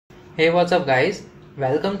Hey, what's up guys?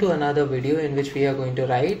 Welcome to another video in which we are going to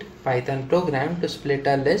write Python program to split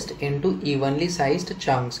a list into evenly sized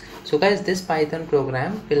chunks. So guys, this Python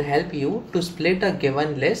program will help you to split a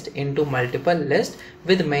given list into multiple lists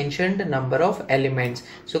with mentioned number of elements.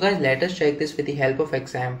 So guys, let us check this with the help of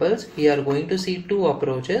examples. We are going to see two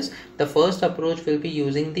approaches. The first approach will be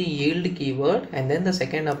using the yield keyword, and then the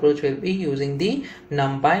second approach will be using the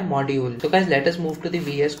Numpy module. So guys, let us move to the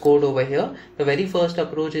VS Code over here. The very first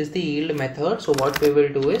approach is the yield method. So what we will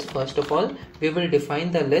do is, first of all, we will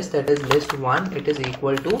define the list, that is list 1. It is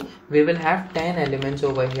equal to, we will have 10 elements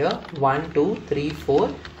over here, 1 2 3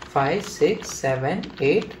 4 5 6 7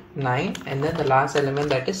 8 9, and then the last element,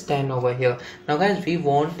 that is 10 over here. Now guys, we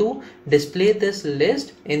want to display this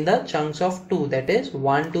list in the chunks of 2, that is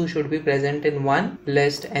 1 2 should be present in one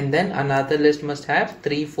list, and then another list must have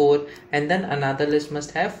 3 4, and then another list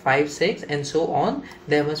must have 5 6, and so on.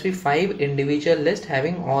 There must be 5 individual lists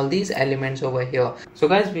having all these elements over here. So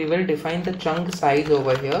guys, we will define the chunk size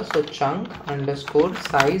over here. So chunk underscore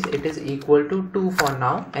size, it is equal to 2 for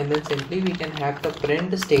now, and then simply we can have the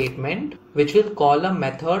print statement which will call a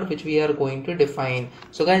method which we are going to define.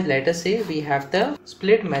 So guys, let us say we have the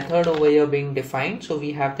split method over here being defined. So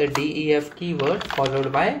we have the def keyword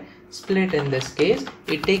followed by split. In this case,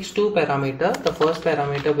 it takes two parameters. The first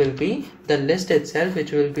parameter will be the list itself,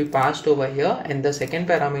 which will be passed over here, and the second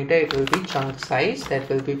parameter, it will be chunk size, that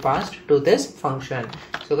will be passed to this function.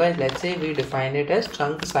 So guys, let's say we define it as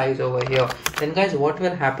chunk size over here. Then guys, what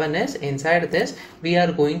will happen is, inside this we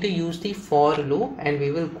are going to use the for loop, and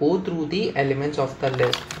we will go through the elements of the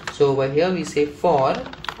list. So over here we say for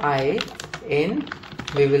I in,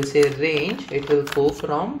 we will say range, it will go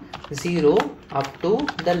from 0 up to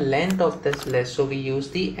the length of this list. So we use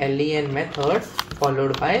the len method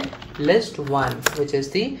followed by list1, which is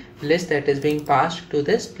the list that is being passed to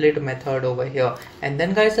this split method over here. And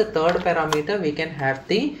then guys, the third parameter, we can have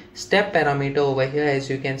the step parameter over here, as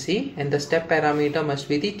you can see, and the step parameter must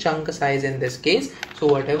be the chunk size in this case. So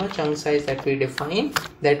whatever chunk size that we define,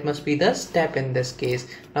 that must be the step in this case.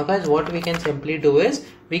 Now guys, what we can simply do is,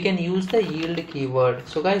 we can use the yield keyword.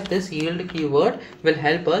 So guys, this yield keyword will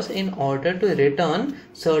help us in order to return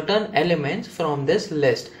certain elements from this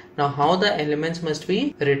list. Now how the elements must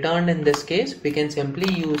be returned in this case, we can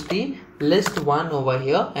simply use the list1 over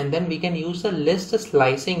here, and then we can use the list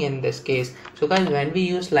slicing in this case. So guys, when we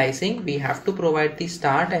use slicing, we have to provide the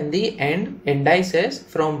start and the end indices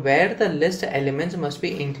from where the list elements must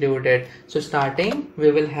be included. So starting,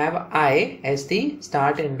 we will have I as the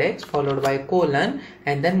start index followed by colon,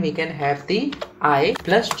 and then we can have the I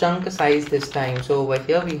plus chunk size this time. So over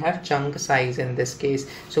here we have chunk size in this case.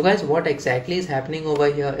 So guys, what exactly is happening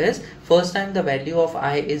over here is, first time the value of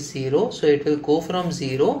I is 0, so it will go from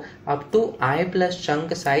 0 up to I plus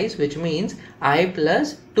chunk size, which means I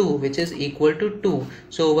plus 2, which is equal to 2.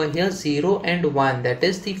 So over here 0 and 1, that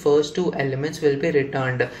is the first two elements will be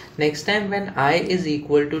returned. Next time when I is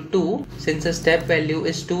equal to 2, since the step value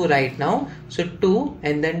is 2 right now, so 2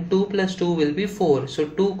 and then 2 plus 2 will be 4. So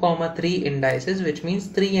 2 comma 3 indices, which means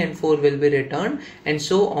 3 and 4 will be returned, and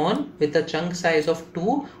so on. With a chunk size of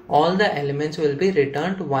 2, all the elements will be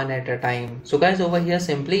returned one at a time. So guys, over here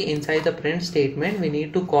simply inside the print statement, we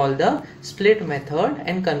need to call the split method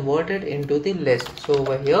and convert it into the list. So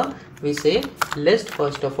over here we say list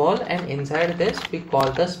first of all, and inside this we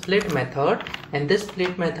call the split method, and this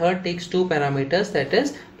split method takes two parameters, that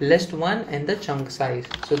is list1 and the chunk size.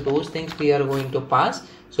 So those things we are going to pass.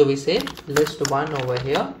 So we say list1 over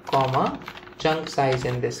here, comma chunk size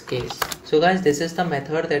in this case. So guys, this is the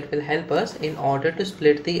method that will help us in order to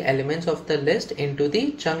split the elements of the list into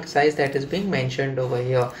the chunk size that is being mentioned over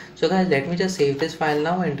here. So guys, let me just save this file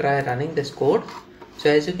now and try running this code. So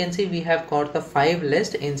as you can see, we have got the 5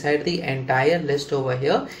 lists inside the entire list over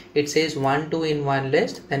here. It says 1 2 in one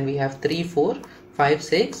list, then we have 3 4 5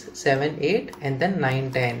 6 7 8, and then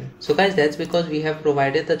 9 10. So guys, that's because we have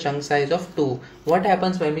provided the chunk size of 2. What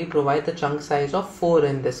happens when we provide the chunk size of 4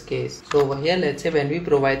 in this case? So over here, let's say when we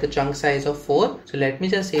provide the chunk size of 4, so let me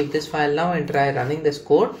just save this file now and try running this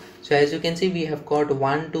code. So as you can see, we have got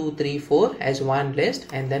 1 2 3 4 as one list,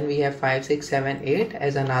 and then we have 5 6 7 8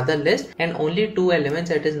 as another list, and only 2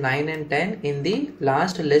 elements, that is 9 and 10 in the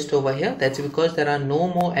last list over here. That's because there are no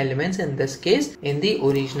more elements in this case in the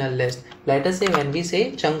original list. Let us say when we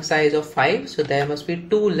say chunk size of 5, so there must be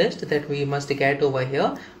 2 lists that we must get over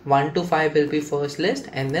here. 1 to 5 will be first list,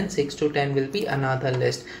 and then 6 to 10 will be another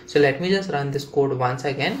list. So let me just run this code once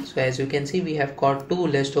again. So as you can see, we have got two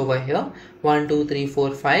lists over here, 1 2 3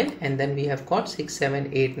 4 5, and then we have got 6 7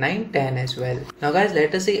 8 9 10 as well. Now guys,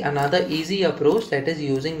 let us see another easy approach, that is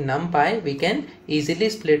using NumPy. We can easily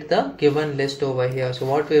split the given list over here. So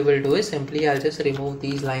what we will do is simply I'll just remove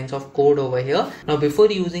these lines of code over here. Now before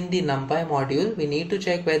using the NumPy module, we need to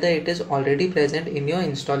check whether it is already present in your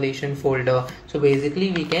installation folder. So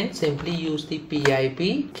basically we can simply use the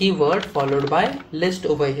pip keyword followed by list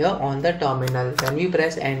over here on the terminal. When we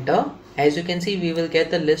press enter, as you can see, we will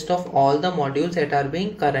get the list of all the modules that are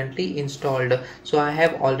being currently installed. So I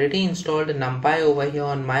have already installed NumPy over here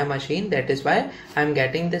on my machine. That is why I'm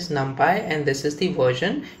getting this NumPy, and this is the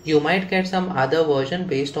version. You might get some other version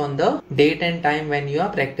based on the date and time when you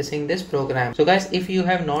are practicing this program. So guys, if you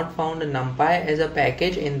have not found NumPy as a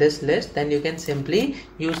package in this list, then you can simply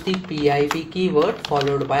use the pip keyword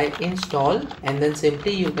followed by install, and then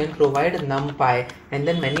simply you can provide NumPy, and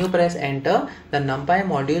then when you press enter, the NumPy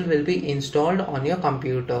module will be installed on your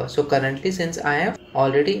computer. So currently, since I have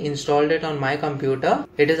already installed it on my computer,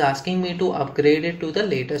 it is asking me to upgrade it to the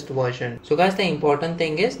latest version. So guys, the important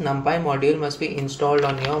thing is NumPy module must be installed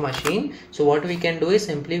on your machine. So what we can do is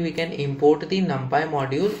simply we can import the NumPy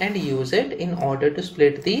module and use it in order to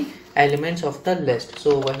split the elements of the list.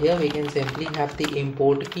 So over here we can simply have the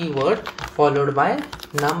import keyword followed by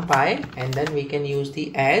NumPy, and then we can use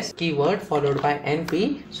the as keyword followed by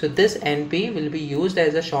np. So this np will be used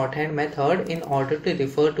as a shorthand method in order to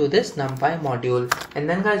refer to this NumPy module. And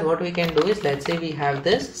then guys, what we can do is, let's say we have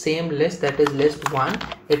this same list, that is list 1,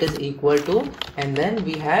 it is equal to, and then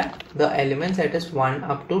we have the elements that is 1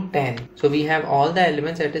 up to 10. So we have all the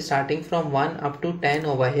elements that is starting from 1 up to 10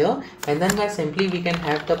 over here. And then guys, simply we can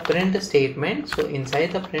have the print statement. So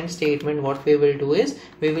inside the print statement, what we will do is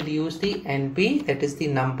we will use the np, that is the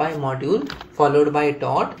NumPy module, followed by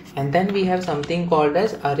dot, and then we have something called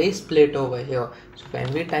as array split over here. So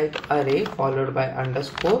when we type array followed by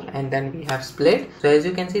underscore, and then we have split. So as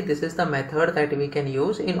you can see, this is the method that we can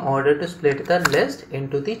use in order to split the list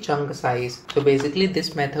into the chunk size. So basically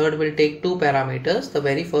this method will take two parameters. The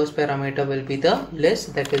very first parameter will be the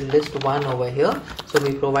list, that is list 1 over here. So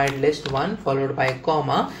we provide list 1 followed by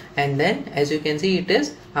comma, and then as you can see, it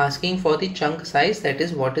is asking for the chunk size, that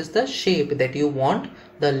is what is the shape that you want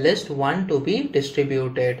the list 1 to be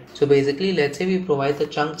distributed. So basically, let's say we provide the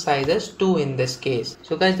chunk size as 2 in this case.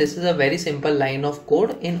 So guys, this is a very simple line of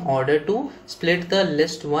code in order to split the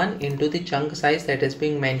list 1 into the chunk size that is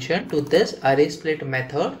being mentioned to this array split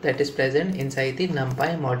method that is present inside the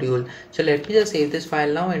NumPy module. So let me just save this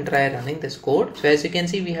file now and try running this code. So as you can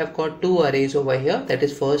see, we have got two arrays over here, that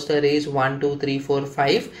is first array is 1 2 3 4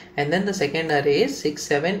 5, and then the second array is 6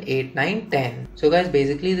 7 8 9 10. So guys,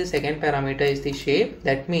 basically the second parameter is the shape.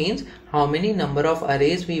 That means how many number of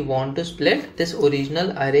arrays we want to split this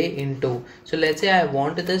original array into. So let's say I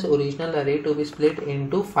want this original array to be split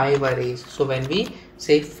into 5 arrays. So when we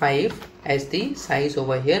say 5 as the size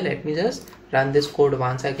over here, let me just run this code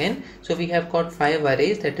once again. So we have got 5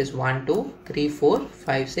 arrays, that is 1 2 3 4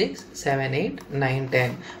 5 6 7 8 9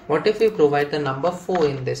 10. What if we provide the number 4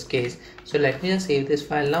 in this case? So let me just save this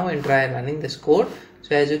file now and try running this code.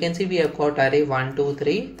 So as you can see, we have got array 1 2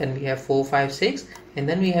 3, then we have 4 5 6, and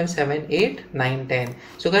then we have 7 8 9 10.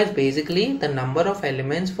 So guys, basically the number of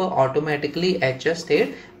elements were automatically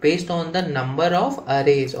adjusted based on the number of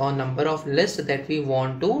arrays or number of lists that we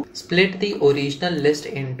want to split the original list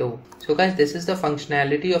into. So guys, this is the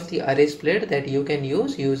functionality of the array split that you can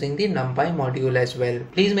use using the NumPy module as well.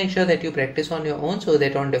 Please make sure that you practice on your own so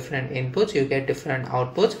that on different inputs you get different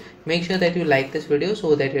outputs. Make sure that you like this video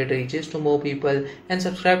so that it reaches to more people, and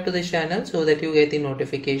subscribe to this channel so that you get the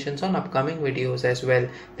notifications on upcoming videos as well.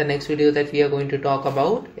 The next video that we are going to talk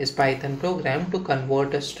about is Python program to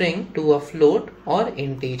convert a string to a float or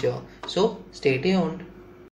integer. So stay tuned.